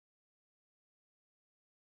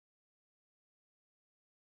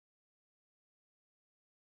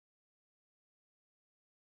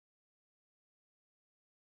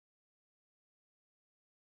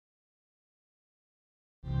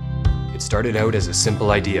started out as a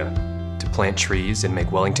simple idea to plant trees and make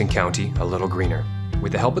Wellington County a little greener.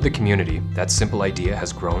 With the help of the community, that simple idea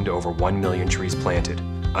has grown to over 1 million trees planted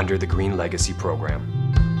under the Green Legacy program.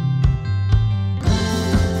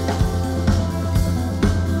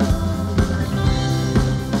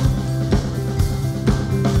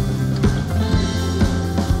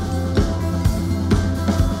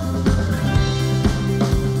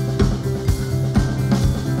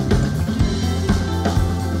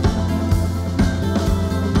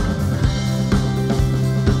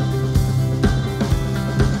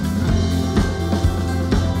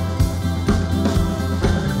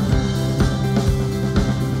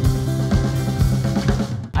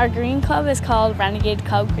 Our green club is called Renegade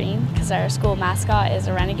Club Green because our school mascot is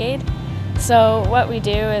a renegade. So what we do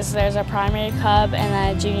is there's a primary club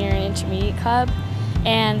and a junior and intermediate club,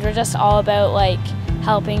 and we're just all about like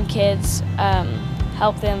helping kids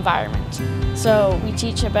help the environment. So we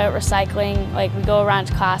teach about recycling, like we go around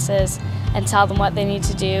to classes and tell them what they need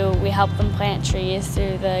to do. We help them plant trees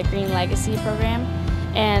through the Green Legacy program,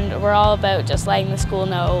 and we're all about just letting the school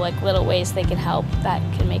know like little ways they can help that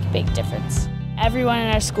can make a big difference. Everyone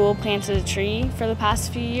in our school planted a tree for the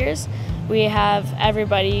past few years. We have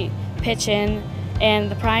everybody pitch in, and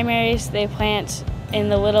the primaries, they plant in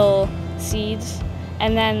the little seeds,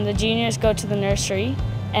 and then the juniors go to the nursery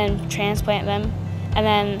and transplant them, and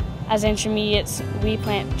then as intermediates, we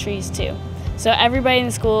plant trees too. So everybody in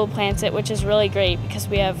the school plants it, which is really great because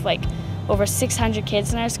we have like over 600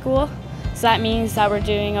 kids in our school, so that means that we're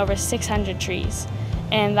doing over 600 trees.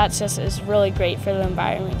 And that just is really great for the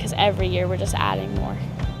environment because every year we're just adding more.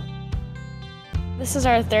 This is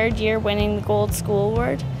our third year winning the Gold School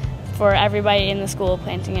Award for everybody in the school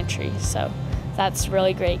planting a tree. So that's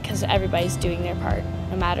really great because everybody's doing their part.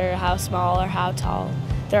 No matter how small or how tall,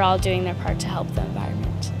 they're all doing their part to help the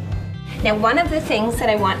environment. Now, one of the things that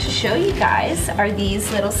I want to show you guys are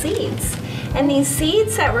these little seeds. And these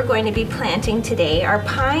seeds that we're going to be planting today are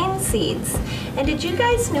pine seeds. And did you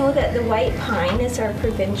guys know that the white pine is our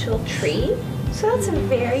provincial tree? So that's a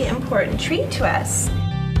very important tree to us.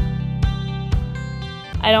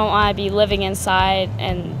 I don't want to be living inside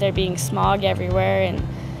and there being smog everywhere and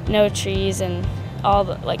no trees and all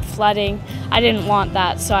the like flooding. I didn't want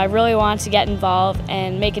that, so I really wanted to get involved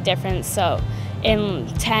and make a difference. So in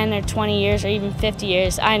 10 or 20 years or even 50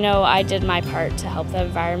 years, I know I did my part to help the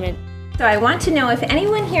environment. So I want to know if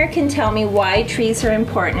anyone here can tell me why trees are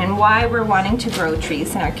important and why we're wanting to grow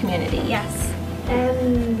trees in our community. Yes?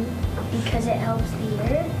 Because it helps the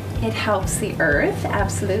earth. It helps the earth,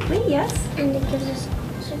 absolutely, yes. And it gives us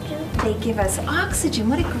oxygen. They give us oxygen.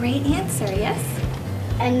 What a great answer, yes?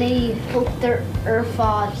 And they help the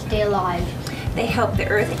earth stay alive. They help the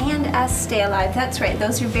earth and us stay alive. That's right,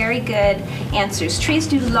 those are very good answers. Trees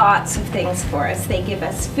do lots of things for us. They give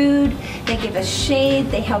us food, they give us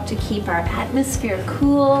shade, they help to keep our atmosphere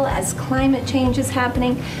cool as climate change is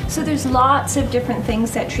happening. So there's lots of different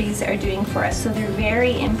things that trees are doing for us, so they're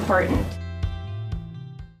very important.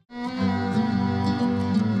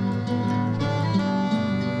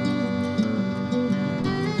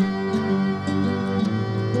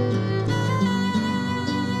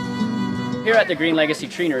 Here at the Green Legacy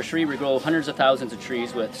Tree Nursery, we grow hundreds of thousands of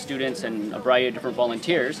trees with students and a variety of different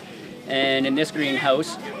volunteers. And in this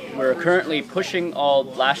greenhouse, we're currently pushing all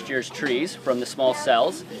last year's trees from the small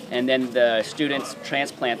cells, and then the students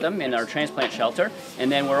transplant them in our transplant shelter.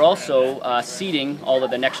 And then we're also seeding all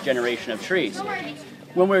of the next generation of trees.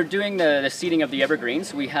 When we're doing the seeding of the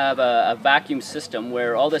evergreens, we have a vacuum system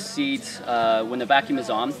where all the seeds, when the vacuum is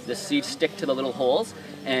on, the seeds stick to the little holes,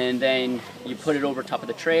 and then you put it over top of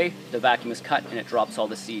the tray, the vacuum is cut, and it drops all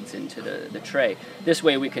the seeds into the tray. This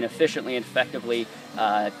way we can efficiently and effectively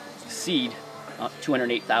seed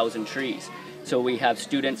 208,000 trees. So we have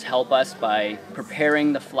students help us by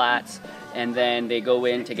preparing the flats, and then they go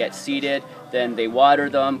in to get seeded. Then they water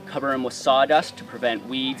them, cover them with sawdust to prevent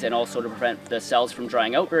weeds and also to prevent the cells from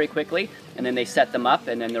drying out very quickly. And then they set them up,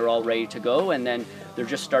 and then they're all ready to go, and then they're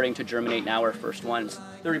just starting to germinate now, our first ones.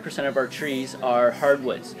 30% of our trees are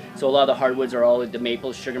hardwoods. So a lot of the hardwoods are all the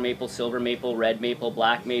maples, sugar maple, silver maple, red maple,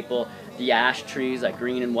 black maple, the ash trees like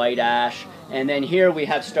green and white ash. And then here we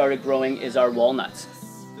have started growing is our walnuts.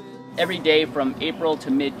 Every day from April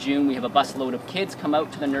to mid-June, we have a busload of kids come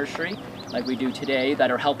out to the nursery, like we do today, that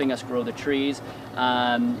are helping us grow the trees.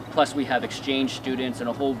 Plus we have exchange students and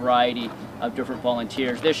a whole variety of different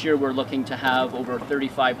volunteers. This year we're looking to have over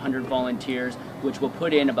 3,500 volunteers, which will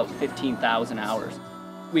put in about 15,000 hours.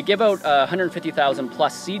 We give out 150,000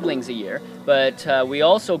 plus seedlings a year, but we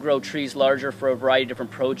also grow trees larger for a variety of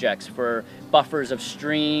different projects, for buffers of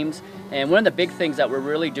streams. And one of the big things that we're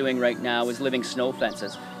really doing right now is living snow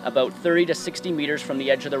fences. about 30 to 60 meters from the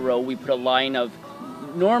edge of the row, we put a line of,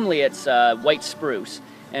 normally it's white spruce.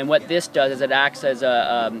 And what this does is it acts as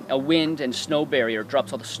a wind and snow barrier. It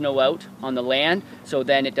drops all the snow out on the land, so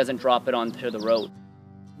then it doesn't drop it onto the road.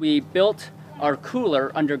 We built our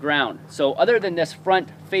cooler underground. So other than this front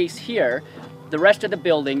face here, the rest of the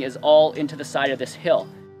building is all into the side of this hill.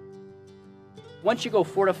 Once you go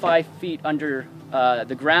 4 to 5 feet under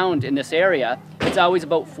the ground in this area, it's always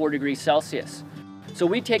about 4 degrees Celsius. So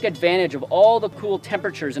we take advantage of all the cool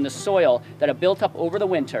temperatures in the soil that have built up over the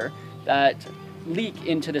winter that leak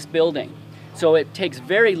into this building. So it takes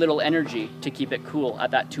very little energy to keep it cool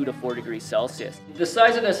at that 2 to 4 degrees Celsius. The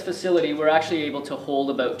size of this facility, we're actually able to hold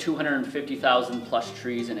about 250,000 plus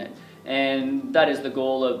trees in it. And that is the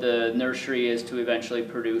goal of the nursery, is to eventually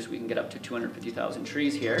produce, we can get up to 250,000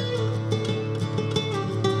 trees here.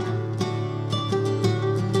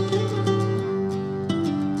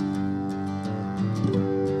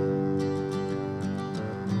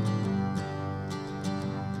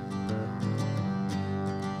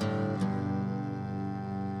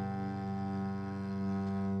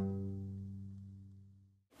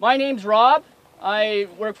 My name's Rob. I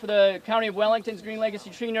work for the County of Wellington's Green Legacy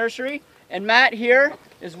Tree Nursery, and Matt here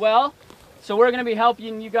as well. So we're going to be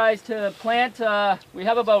helping you guys to plant, we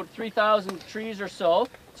have about 3,000 trees or so,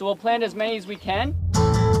 so we'll plant as many as we can.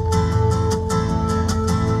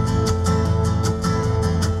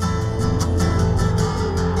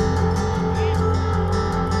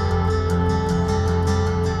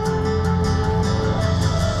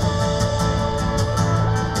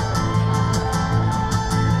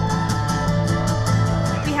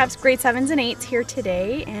 We have grade 7s and 8s here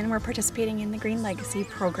today, and we're participating in the Green Legacy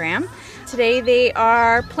program. Today they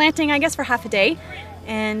are planting, I guess, for half a day.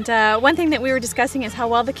 And one thing that we were discussing is how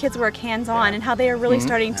well the kids work hands-on and how they are really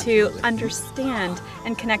starting to understand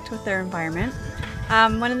and connect with their environment.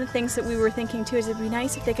 One of the things that we were thinking too is it'd be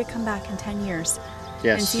nice if they could come back in 10 years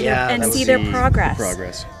and see their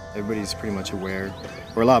progress. Everybody's pretty much aware,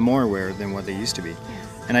 or a lot more aware than what they used to be.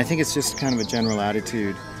 And I think it's just kind of a general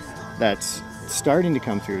attitude that's starting to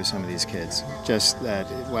come through to some of these kids. Just that,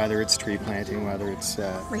 whether it's tree planting, whether it's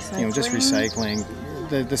just recycling,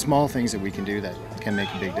 the small things that we can do that can make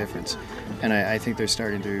a big difference. And I think they're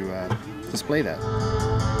starting to display that.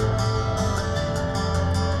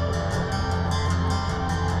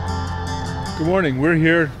 Good morning. We're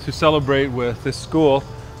here to celebrate with this school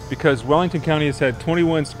because Wellington County has had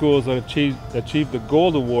 21 schools that achieved the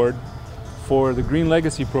Gold Award for the Green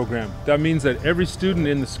Legacy program. That means that every student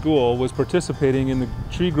in the school was participating in the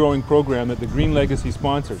tree growing program that the Green Legacy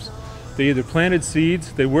sponsors. They either planted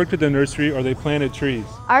seeds, they worked at the nursery, or they planted trees.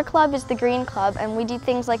 Our club is the Green Club, and we do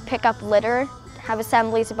things like pick up litter, have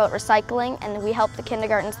assemblies about recycling, and we help the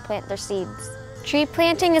kindergartens plant their seeds. Tree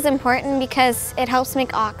planting is important because it helps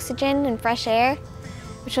make oxygen and fresh air,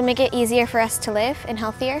 which will make it easier for us to live and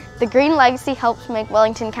healthier. The Green Legacy helps make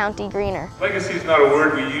Wellington County greener. Legacy is not a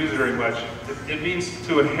word we use very much. It means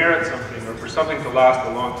to inherit something, or for something to last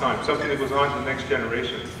a long time, something that goes on to the next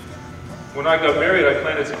generation. When I got married, I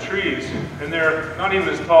planted some trees, and they're not even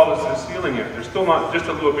as tall as the ceiling yet. They're still not, just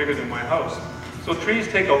a little bigger than my house. So trees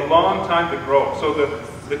take a long time to grow. So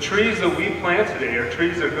the trees that we plant today are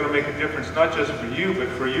trees that are going to make a difference, not just for you, but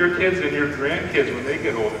for your kids and your grandkids when they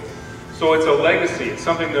get older. So it's a legacy. It's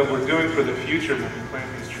something that we're doing for the future when we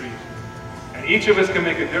plant these trees. And each of us can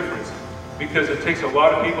make a difference because it takes a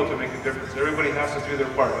lot of people to make a difference. Everybody has to do their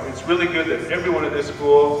part. And it's really good that everyone at this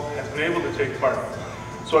school has been able to take part.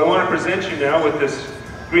 So I want to present you now with this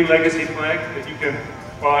Green Legacy flag that you can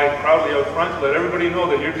fly proudly out front to let everybody know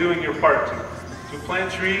that you're doing your part to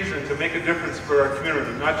plant trees and to make a difference for our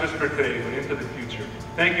community, not just for today, but into the future.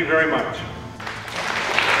 Thank you very much.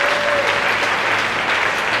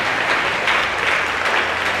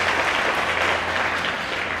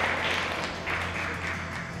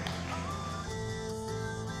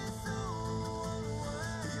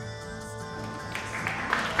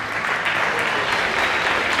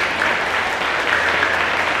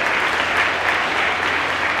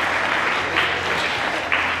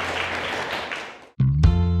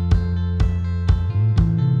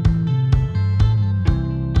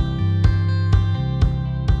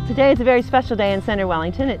 Today is a very special day in Centre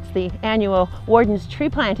Wellington. It's the annual Warden's Tree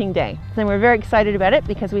Planting Day. And we're very excited about it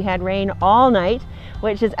because we had rain all night,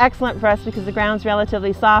 which is excellent for us because the ground's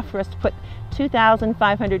relatively soft for us to put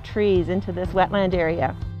 2,500 trees into this wetland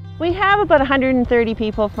area. We have about 130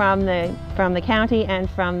 people from the county and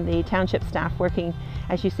from the township staff working,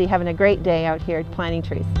 as you see, having a great day out here planting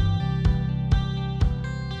trees.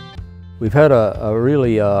 We've had a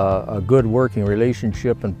really good working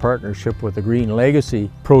relationship and partnership with the Green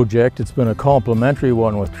Legacy project. It's been a complementary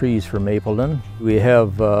one with Trees for Mapleton. We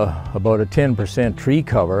have about a 10% tree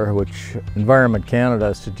cover, which Environment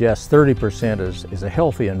Canada suggests 30% is a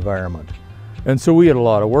healthy environment. And so we had a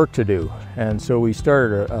lot of work to do. And so we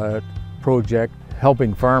started a project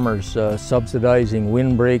helping farmers subsidizing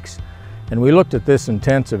windbreaks. And we looked at this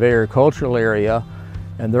intensive agricultural area,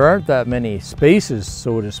 and there aren't that many spaces,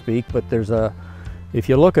 so to speak, but if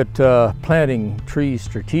you look at planting trees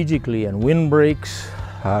strategically in windbreaks,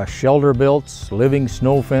 shelter belts, living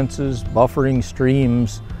snow fences, buffering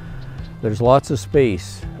streams, there's lots of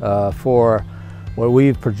space for what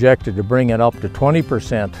we've projected to bring it up to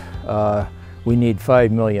 20%. We need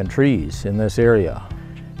 5 million trees in this area.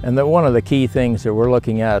 And that one of the key things that we're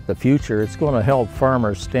looking at in the future, it's going to help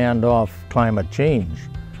farmers stand off climate change.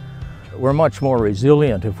 We're much more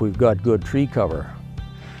resilient if we've got good tree cover.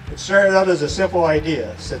 It started out as a simple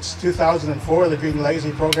idea. Since 2004, the Green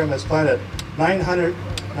Legacy program has planted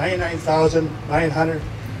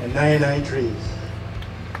 999,999 trees.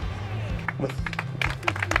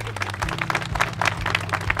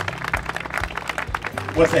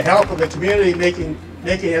 With the help of the community making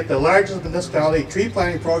it the largest municipality tree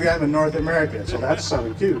planting program in North America. So that's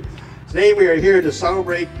something too. Today we are here to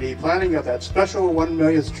celebrate the planting of that special 1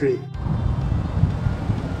 millionth tree.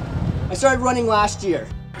 I started running last year,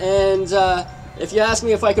 and if you asked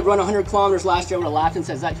me if I could run 100 kilometers last year, I would have laughed and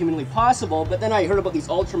said, is that humanly possible? But then I heard about these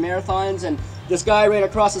ultra marathons, and this guy ran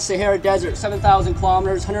across the Sahara Desert, 7,000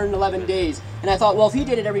 kilometers, 111 days. And I thought, well, if he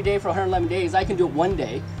did it every day for 111 days, I can do it one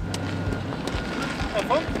day.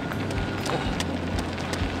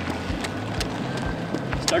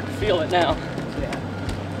 Start to feel it now. Yeah.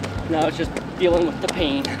 Now it's just dealing with the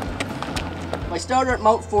pain. I started at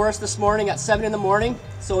Mount Forest this morning at 7 in the morning.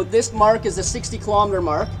 So this mark is the 60-kilometer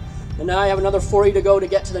mark. And now I have another 40 to go to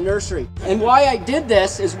get to the nursery. And why I did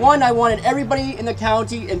this is, one, I wanted everybody in the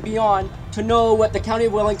county and beyond to know what the County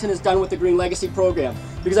of Wellington has done with the Green Legacy program.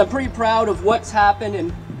 Because I'm pretty proud of what's happened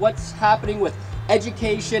and what's happening with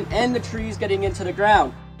education and the trees getting into the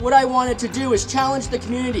ground. What I wanted to do is challenge the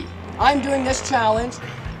community. I'm doing this challenge,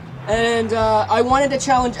 and I wanted to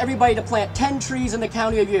challenge everybody to plant 10 trees in the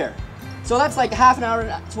county a year. So that's like half an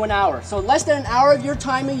hour to an hour. So less than an hour of your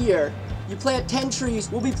time a year, you plant 10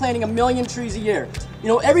 trees, we'll be planting 1 million trees a year. You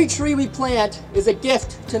know, every tree we plant is a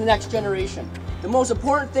gift to the next generation. The most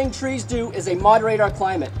important thing trees do is they moderate our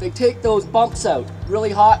climate. They take those bumps out,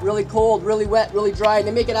 really hot, really cold, really wet, really dry, and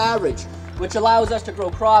they make it average, which allows us to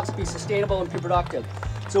grow crops, be sustainable and be productive.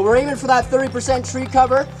 So we're aiming for that 30% tree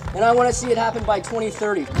cover, and I want to see it happen by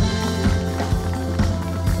 2030.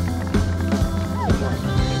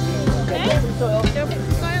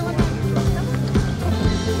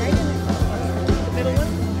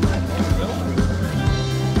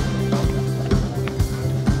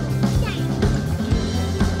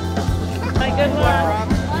 Good work.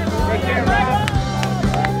 Take care, Rob.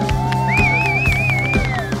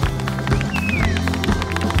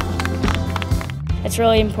 It's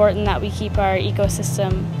really important that we keep our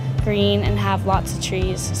ecosystem green and have lots of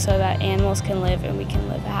trees so that animals can live and we can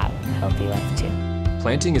live a healthy life too.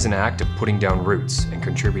 Planting is an act of putting down roots and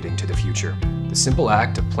contributing to the future. The simple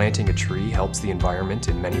act of planting a tree helps the environment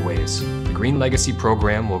in many ways. The Green Legacy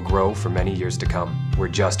program will grow for many years to come. We're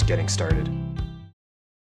just getting started.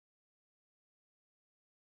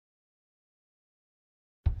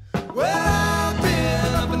 Well,